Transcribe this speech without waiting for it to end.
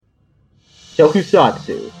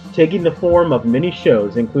Tokusatsu, taking the form of many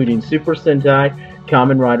shows including Super Sentai,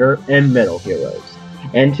 Kamen Rider, and Metal Heroes.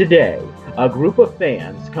 And today, a group of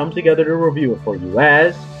fans come together to review it for you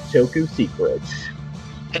as Toku Secrets.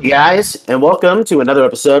 Hey guys, and welcome to another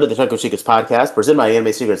episode of the Toku Secrets podcast, presented by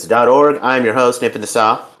AnimeSecrets.org. I'm your host, Nathan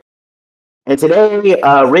Dessa. And today,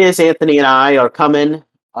 Riz, Anthony, and I are coming.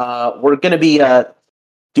 We're going to be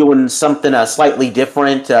doing something slightly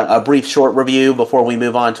different, a brief short review before we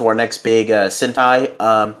move on to our next big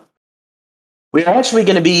Sentai. We're actually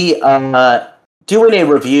going to be doing a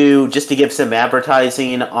review just to give some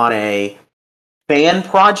advertising on a fan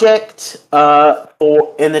project in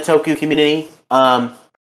the Toku community.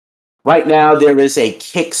 Right now, there is a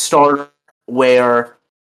Kickstarter where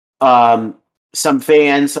some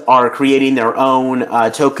fans are creating their own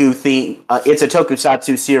Toku theme. It's a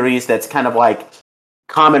Tokusatsu series that's kind of like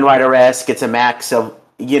Kamen Rider-esque. It's a mix of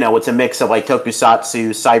like Tokusatsu,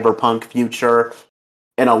 Cyberpunk future,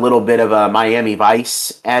 and a little bit of a Miami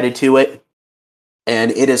Vice added to it.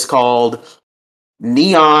 And it is called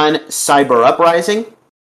Neon Cyber Uprising.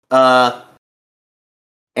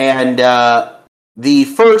 The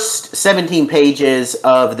first 17 pages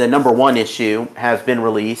of the number 1 issue have been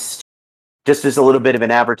released, just as a little bit of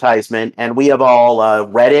an advertisement, and we have all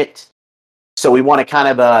read it. So we want to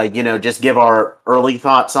kind of, just give our early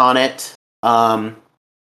thoughts on it, and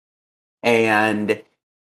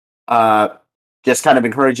just kind of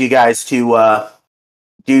encourage you guys to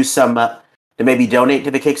do some, to maybe donate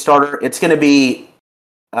to the Kickstarter. It's going to be,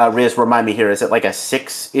 Riz, remind me here, is it like a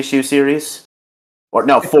 6-issue series? Or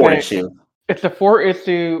no, 4-issue. It's a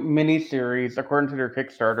 4-issue miniseries, according to their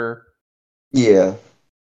Kickstarter. Yeah.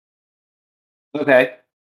 Okay.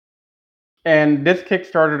 And this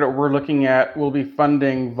Kickstarter that we're looking at will be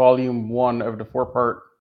funding Volume 1 of the 4-part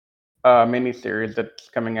miniseries that's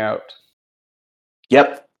coming out.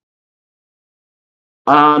 Yep.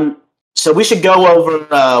 So we should go over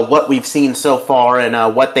what we've seen so far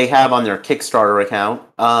and what they have on their Kickstarter account.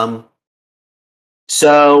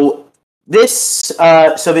 So this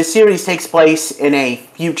series takes place in a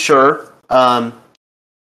future that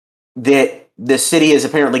the city is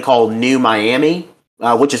apparently called New Miami,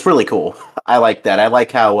 which is really cool. I like that. I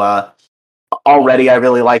like how already I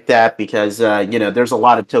really like that because there's a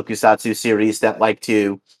lot of Tokusatsu series that like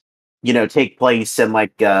to take place in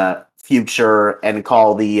like future and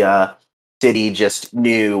call the city just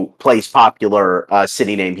New, place popular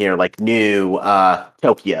city name here like New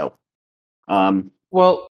Tokyo.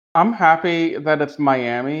 Well, I'm happy that it's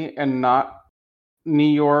Miami and not New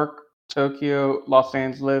York, Tokyo, Los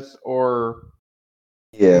Angeles, or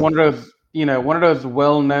one of those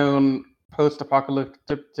well-known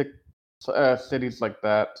post-apocalyptic cities like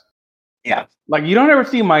that. Yeah, like you don't ever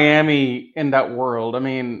see Miami in that world. I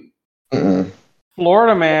mean,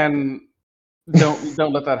 Florida man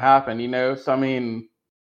don't let that happen. So I mean,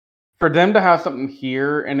 for them to have something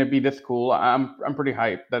here and it be this cool, I'm pretty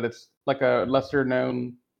hyped that it's like a lesser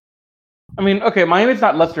known. I mean, okay, Miami's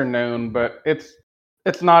not lesser known, but it's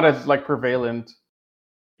not as like prevalent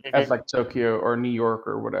as like Tokyo or New York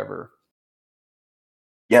or whatever.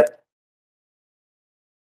 Yep.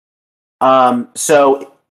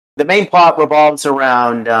 So the main plot revolves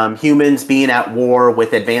around humans being at war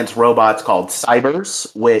with advanced robots called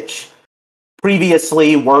cybers, which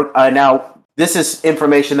previously were now this is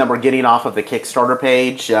information that we're getting off of the Kickstarter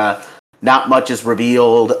page. Not much is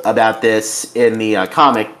revealed about this in the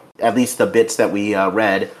comic, at least the bits that we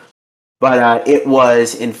read. But it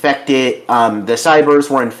was infected. The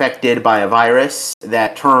cybers were infected by a virus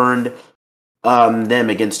that turned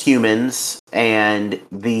them against humans, and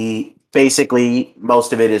basically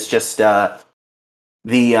most of it is just the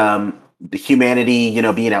humanity,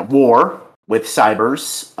 being at war with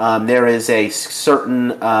cybers. There is a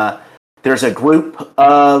certain there's a group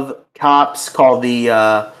of cops called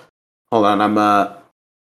the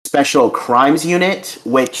Special Crimes Unit,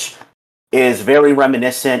 which is very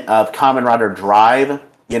reminiscent of Kamen Rider Drive,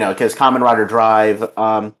 because Kamen Rider Drive,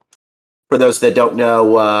 for those that don't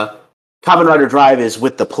know, Kamen Rider Drive is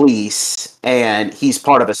with the police, and he's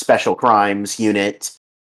part of a special crimes unit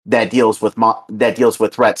that deals with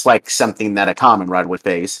threats like something that a Kamen Rider would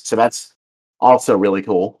face. So that's also really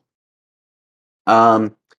cool.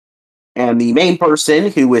 And the main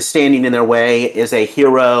person who is standing in their way is a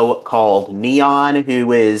hero called Neon,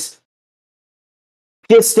 who is...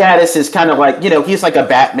 His status is kind of like, he's like a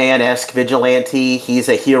Batman-esque vigilante. He's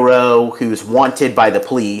a hero who's wanted by the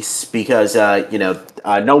police because,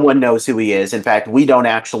 no one knows who he is. In fact, we don't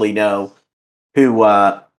actually know who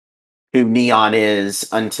Neon is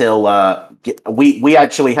until we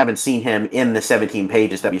actually haven't seen him in the 17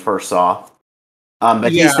 pages that we first saw.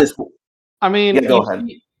 But he's this... I mean, Yeah, go ahead.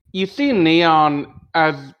 you see Neon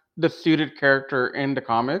as the suited character in the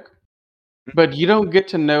comic, but you don't get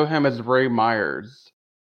to know him as Ray Myers,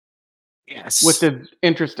 which Yes. is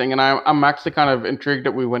interesting. And I'm actually kind of intrigued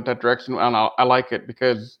that we went that direction, and I like it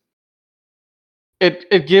because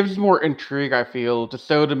it gives more intrigue. I feel to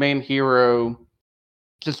show the main hero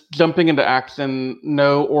just jumping into action,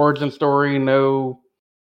 no origin story, no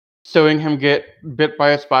showing him get bit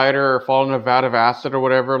by a spider or fall in a vat of acid or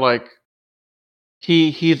whatever. Like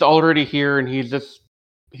he's already here, and he's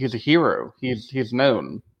a hero. He's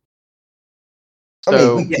known. I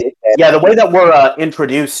mean, we So get that. Yeah, the way that we're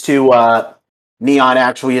introduced to Neon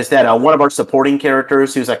actually is that one of our supporting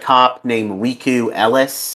characters, who's a cop named Riku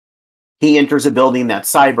Ellis, he enters a building that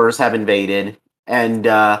cybers have invaded, and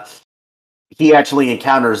he actually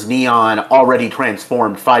encounters Neon already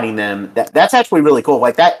transformed, fighting them. That's actually really cool.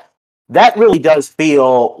 Like that really does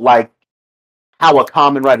feel like how a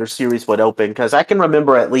Kamen Rider series would open, because I can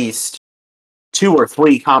remember at least 2 or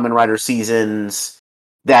 3 Kamen Rider seasons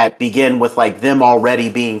that begin with like them already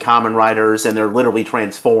being Kamen Riders and they're literally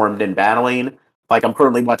transformed and battling. Like I'm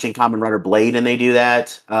currently watching Kamen Rider Blade and they do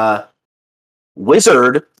that.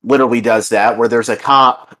 Wizard literally does that, where there's a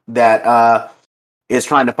cop that is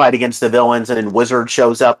trying to fight against the villains and then Wizard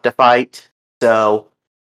shows up to fight. So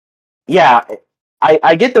yeah,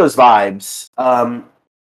 I get those vibes.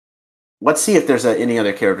 Let's see if there's any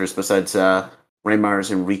other characters besides Ray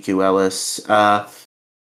Myers and Riku Ellis.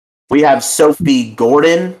 We have Sophie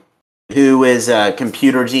Gordon, who is a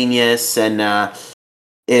computer genius and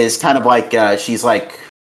is kind of like she's like,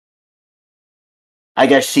 I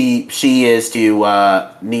guess she is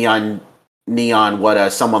to Neon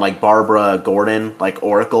what someone like Barbara Gordon, like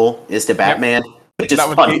Oracle, is to Batman, which is that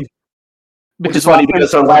was funny. good. Which is funny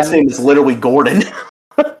because her last name is literally Gordon.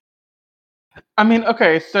 I mean,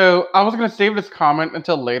 okay, so I was gonna save this comment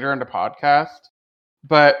until later in the podcast,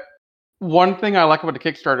 but one thing I like about the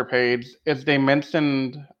Kickstarter page is they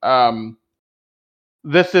mentioned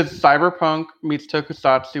this is Cyberpunk meets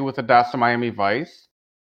Tokusatsu with a dash of Miami Vice,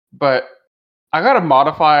 but I gotta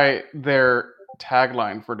modify their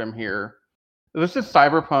tagline for them here. This is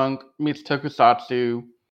Cyberpunk meets Tokusatsu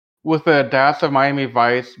with a dash of Miami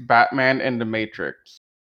Vice, Batman, and the Matrix.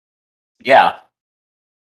 Yeah.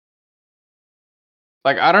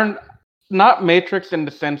 Like I don't, not Matrix in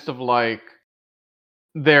the sense of like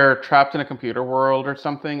they're trapped in a computer world or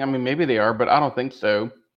something. I mean, maybe they are, but I don't think so.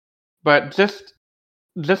 But just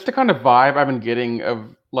the kind of vibe I've been getting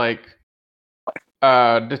of like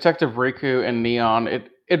Detective Riku and Neon, it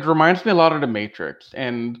reminds me a lot of the Matrix,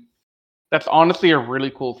 and that's honestly a really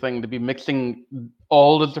cool thing to be mixing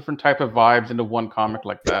all the different type of vibes into one comic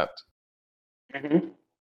like that. Mm-hmm.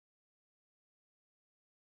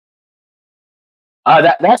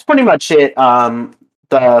 That's pretty much it.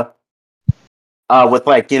 The with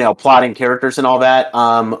like plotting characters and all that.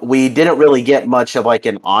 We didn't really get much of like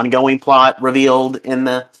an ongoing plot revealed in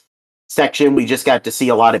the section. We just got to see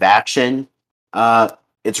a lot of action.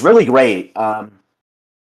 It's really great.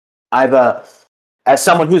 I've as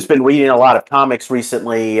someone who's been reading a lot of comics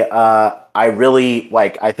recently, I really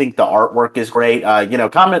like. I think the artwork is great.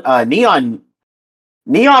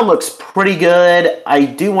 Neon looks pretty good. I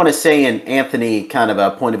do want to say, and Anthony kind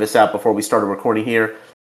of pointed this out before we started recording here.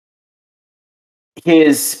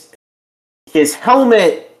 His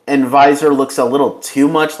helmet and visor looks a little too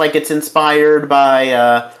much like it's inspired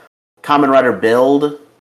by Kamen Rider Build,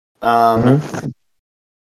 but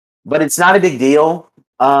it's not a big deal.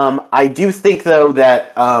 I do think though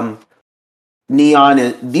that Neon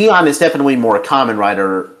is definitely more Kamen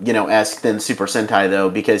Rider esque than Super Sentai though,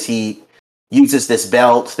 because he uses this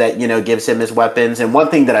belt that gives him his weapons. And one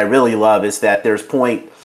thing that I really love is that there's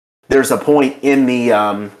a point in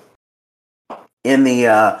the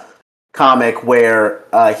comic where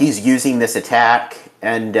he's using this attack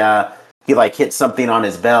and he like hits something on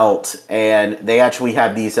his belt, and they actually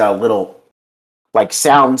have these little like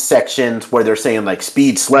sound sections where they're saying like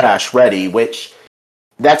speed slash ready, which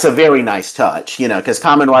that's a very nice touch, because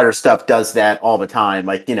Kamen Rider stuff does that all the time.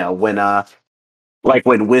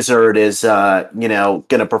 When Wizard is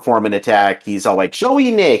gonna perform an attack, he's all like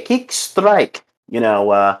Shoine kick strike,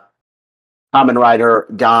 Kamen Rider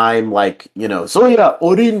Dime, like, Zoya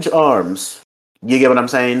Orange Arms. You get what I'm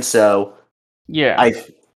saying? So Yeah.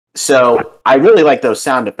 I really like those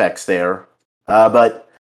sound effects there. But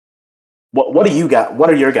what do you got? What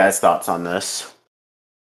are your guys' thoughts on this?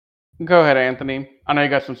 Go ahead, Anthony. I know you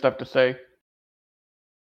got some stuff to say.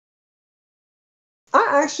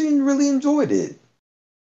 I actually really enjoyed it.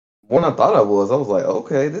 When I thought I was like,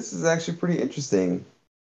 okay, this is actually pretty interesting.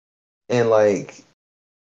 And like,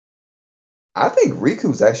 I think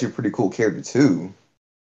Riku's actually a pretty cool character too.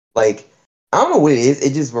 Like, I don't know what it is.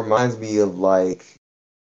 It just reminds me of like,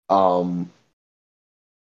 um,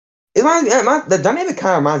 the dynamic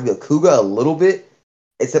kind of reminds me of Kuga a little bit.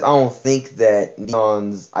 Except I don't think that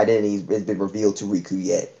Neon's identity has been revealed to Riku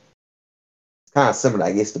yet. It's kind of similar,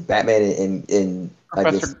 I guess, to Batman and I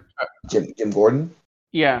guess Professor. Jim Gordon.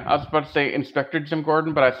 Yeah, I was about to say Inspector Jim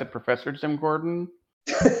Gordon, but I said Professor Jim Gordon.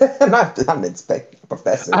 not an inspector,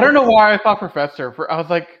 professor. I don't know why I thought Professor. I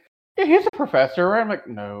was like, yeah, he's a professor, right? I'm like,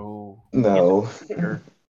 no. No.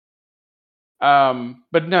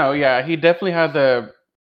 But no, yeah, he definitely has a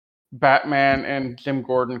Batman and Jim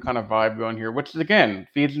Gordon kind of vibe going here, which again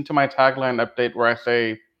feeds into my tagline update where I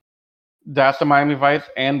say that's the Miami Vice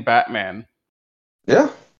and Batman. Yeah,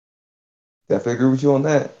 definitely agree with you on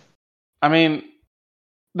that. I mean,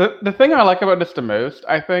 the thing I like about this the most,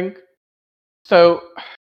 I think, so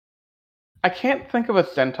I can't think of a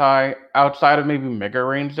Sentai outside of maybe Mega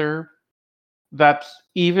Ranger that's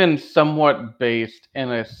even somewhat based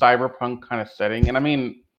in a cyberpunk kind of setting. And I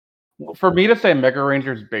mean, for me to say Mega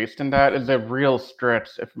Ranger is based in that is a real stretch,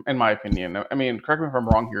 in my opinion. I mean, correct me if I'm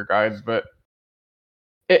wrong here, guys, but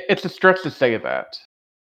it's a stretch to say that.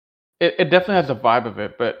 It definitely has a vibe of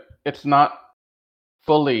it, but it's not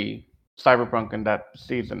fully cyberpunk in that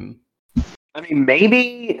season. I mean,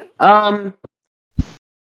 maybe. Pardon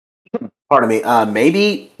me.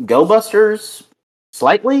 Maybe Go Busters,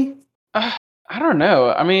 slightly. I don't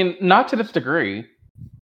know. I mean, not to this degree.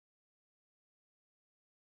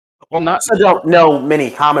 Well, I don't know many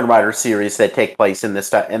Kamen Rider series that take place in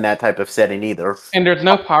in that type of setting either. And there's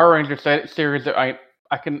no Power Ranger series that I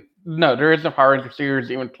can. No, there is no Power Ranger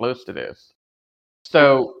series even close to this.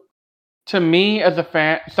 So, to me, as a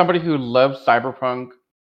fan, somebody who loves cyberpunk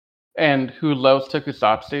and who loves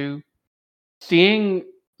tokusatsu, seeing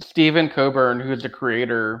Stephen Coburn, who's the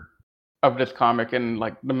creator of this comic and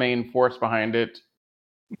like the main force behind it,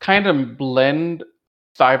 kind of blend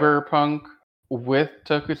cyberpunk with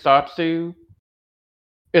tokusatsu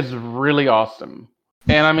is really awesome.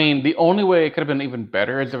 And I mean, the only way it could have been even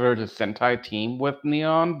better is if there was a Sentai team with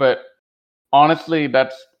Neon, but honestly,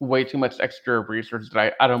 that's way too much extra research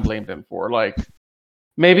that I don't blame them for. Like,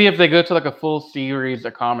 maybe if they go to like a full series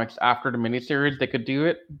of comics after the miniseries, they could do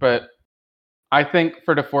it. But I think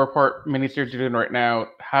for the 4-part miniseries you're doing right now,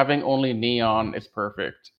 having only Neon is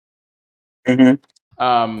perfect.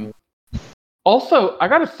 Mm-hmm. Also, I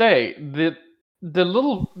gotta say the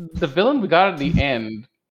villain we got at the end,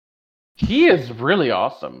 he is really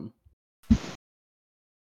awesome.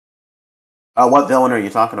 What villain are you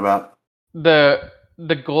talking about? The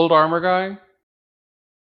gold armor guy.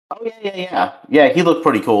 Oh yeah. He looked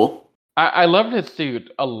pretty cool. I loved his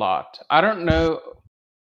suit a lot. I don't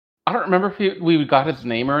remember if we got his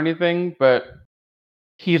name or anything, but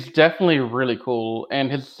he's definitely really cool,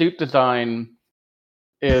 and his suit design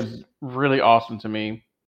is really awesome to me.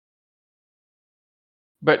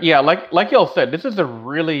 But yeah, like y'all said, this is a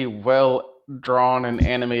really well drawn and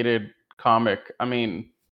animated comic. I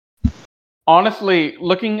mean, honestly,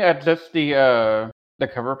 looking at just the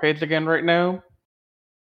cover page again right now,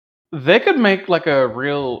 they could make like a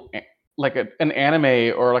real an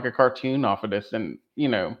anime or like a cartoon off of this, and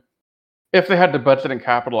if they had the budget and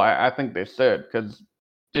capital, I think they should. Because,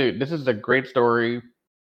 dude, this is a great story,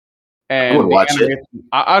 I would and the watch it. animation.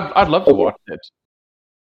 I'd love to watch it.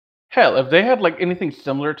 Hell, if they had like anything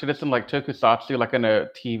similar to this in like tokusatsu, like in a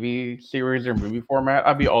TV series or movie format,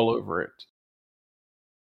 I'd be all over it.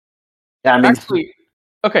 Yeah, I mean, Actually,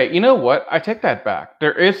 okay, you know what? I take that back.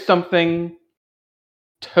 There is something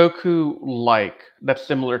Toku-like that's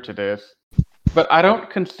similar to this, but I don't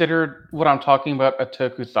consider what I'm talking about a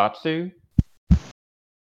tokusatsu.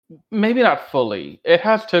 Maybe not fully. It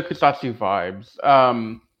has tokusatsu vibes.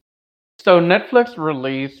 So Netflix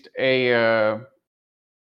released a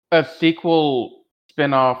sequel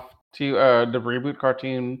spin-off to the Reboot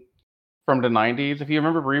cartoon from the 90s. If you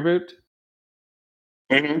remember Reboot.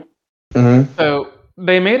 Mm-hmm. Mm-hmm. So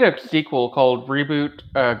they made a sequel called Reboot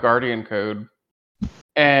Guardian Code,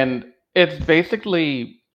 and it's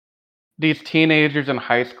basically these teenagers in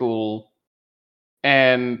high school,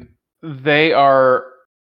 and they are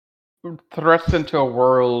thrust into a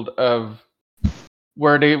world of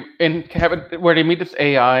where they meet this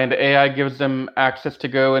AI, and the AI gives them access to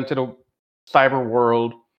go into the cyber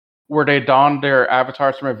world where they don their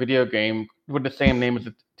avatars from a video game with the same name as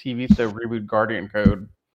the TV show Reboot Guardian Code,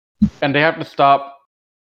 and they have to stop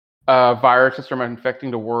viruses from infecting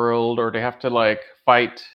the world, or they have to like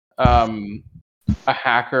fight a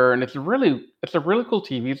hacker, and it's a really cool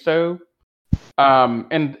TV show.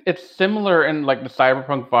 And it's similar in like the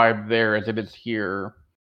cyberpunk vibe there as it is here.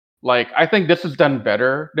 Like, I think this is done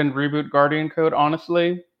better than Reboot Guardian Code,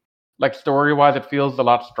 honestly. Like, story-wise, it feels a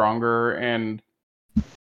lot stronger, and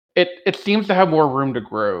it seems to have more room to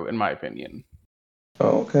grow, in my opinion.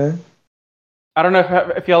 Oh, okay. I don't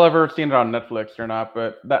know if y'all ever seen it on Netflix or not,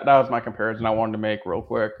 but that was my comparison I wanted to make real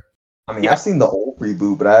quick. I mean, I've seen the old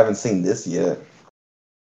reboot, but I haven't seen this yet.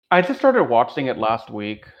 I just started watching it last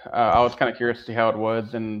week. I was kind of curious to see how it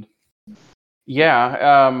was, and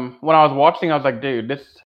yeah, when I was watching, I was like, dude,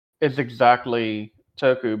 this is exactly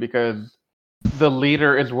Toku, because the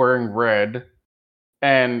leader is wearing red,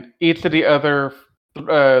 and each of the other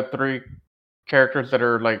three characters that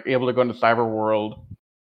are like able to go into cyber world,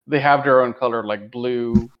 they have their own color, like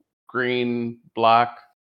blue, green, black.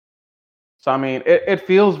 So I mean, it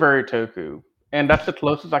feels very Toku, and that's the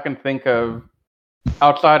closest I can think of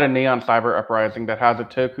outside of Neon Cyber Uprising that has a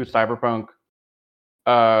Toku Cyberpunk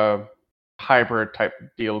hybrid type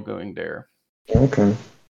deal going there. Okay.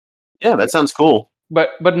 Yeah, that sounds cool.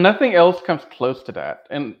 But nothing else comes close to that.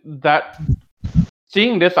 And that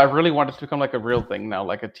seeing this, I really want this to become like a real thing now,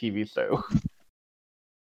 like a TV show.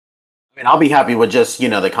 I mean, I'll be happy with just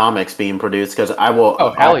the comics being produced, because I will.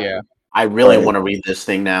 Oh hell yeah! I really want to read this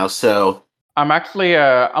thing now. So I'm actually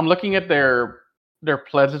I'm looking at their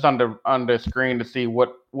pledges on the screen to see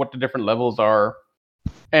what the different levels are.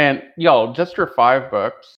 And y'all, just for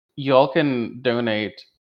 $5, y'all can donate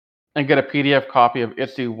and get a PDF copy of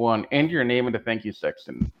Issue 1 and your name in the thank you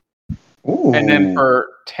section. Ooh. And then for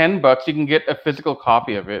 $10, you can get a physical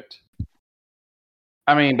copy of it.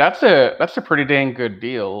 I mean, that's a pretty dang good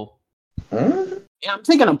deal. Yeah, I'm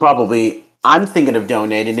thinking of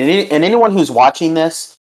donating, and anyone who's watching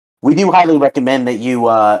this, we do highly recommend that you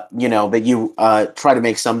try to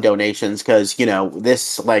make some donations, because this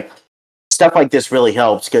stuff like this really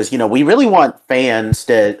helps, because we really want fans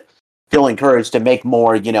to feel encouraged to make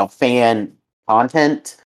more fan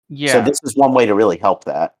content. Yeah. So this is one way to really help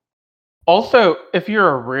that. Also, if you're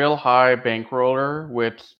a real high bankroller,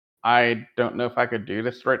 which I don't know if I could do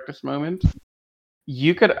this right this moment,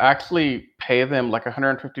 you could actually pay them like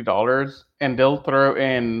 $150, and they'll throw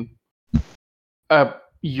in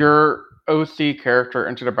your OC character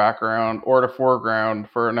into the background or the foreground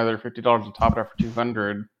for another $50 to top it up for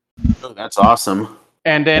 $200. Oh, that's awesome.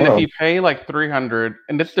 And then if you pay like $300,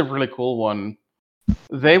 and this is a really cool one,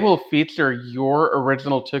 they will feature your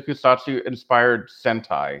original Tokusatsu inspired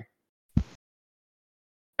Sentai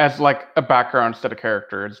as like a background set of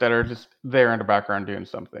characters that are just there in the background doing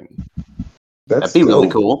something. That'd be really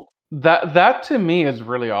cool. That to me is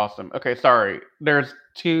really awesome. Okay, sorry. There's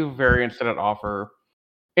two variants that it offer.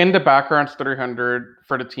 In the background, it's $300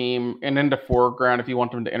 for the team, and in the foreground, if you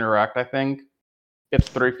want them to interact, I think it's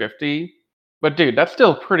 $350. But dude, that's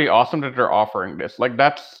still pretty awesome that they're offering this. Like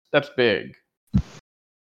that's big.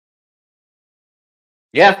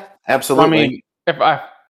 Yeah, absolutely. I mean, if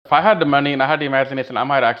I had the money and I had the imagination, I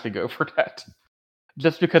might actually go for that.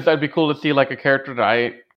 Just because that'd be cool to see like a character that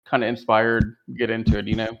I kind of inspired get into it,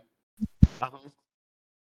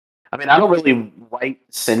 I mean, I don't really write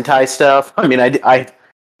Sentai stuff. I mean,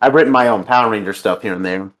 I've written my own Power Ranger stuff here and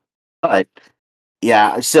there, but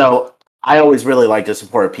yeah. So I always really like to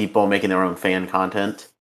support people making their own fan content.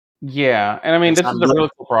 Yeah, and I mean, this is a really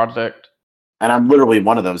cool project. And I'm literally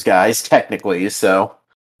one of those guys, technically. So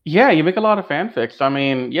yeah, you make a lot of fanfics. I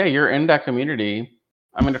mean, yeah, you're in that community.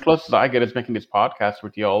 I mean, the closest I get is making these podcasts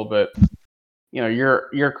with y'all, but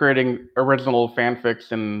you're creating original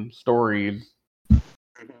fanfics and stories.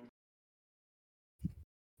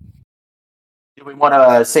 Do we want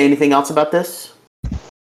to say anything else about this?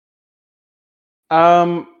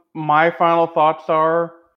 My final thoughts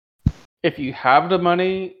are, if you have the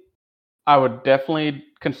money, I would definitely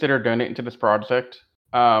consider donating to this project.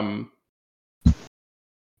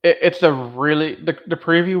 It's a really the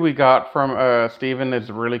preview we got from Steven is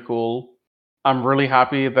really cool. I'm really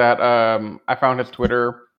happy that I found his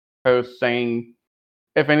Twitter post saying,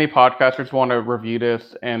 if any podcasters want to review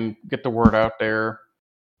this and get the word out there,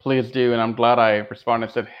 please do. And I'm glad I responded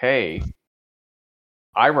and said, hey,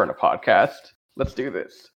 I run a podcast. Let's do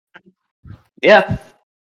this. Yeah.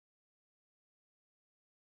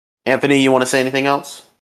 Anthony, you want to say anything else?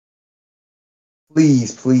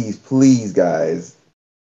 Please, please, please, guys,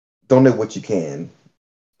 donate what you can.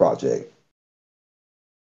 Project.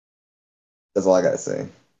 That's all I gotta say.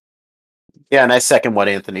 Yeah, and I second what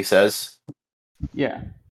Anthony says. Yeah.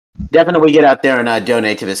 Definitely get out there and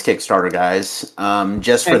donate to this Kickstarter, guys.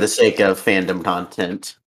 Just for the sake of fandom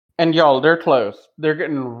content. And y'all, they're close. They're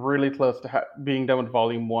getting really close to being done with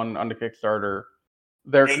Volume 1 on the Kickstarter.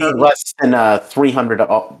 They need less than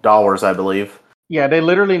 $300, I believe. Yeah, they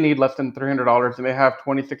literally need less than $300, and they have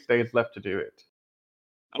 26 days left to do it.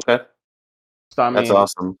 Okay. So I That's mean,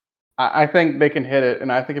 awesome. I think they can hit it,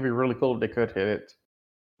 and I think it'd be really cool if they could hit it.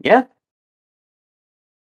 Yeah.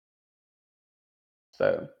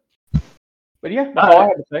 So, but yeah, that's all I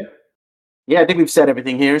had to say. Yeah, I think we've said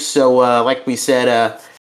everything here. So, like we said,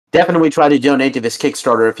 definitely try to donate to this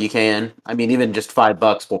Kickstarter if you can. I mean, even just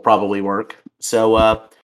 $5 will probably work. So,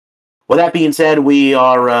 with that being said, we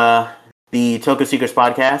are the Toko Secrets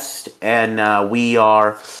podcast, and we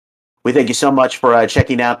thank you so much for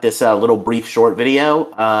checking out this little brief short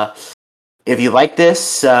video. If you like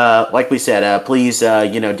this, like we said, please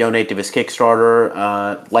donate to this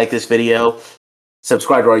Kickstarter. Like this video.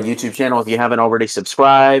 Subscribe to our YouTube channel if you haven't already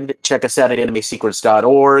subscribed. Check us out at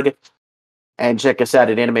animesecrets.org. And check us out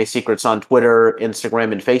at Anime Secrets on Twitter,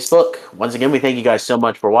 Instagram, and Facebook. Once again, we thank you guys so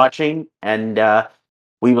much for watching. And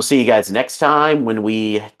we will see you guys next time when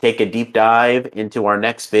we take a deep dive into our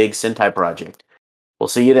next big Sentai project. We'll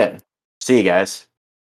see you then. See you guys.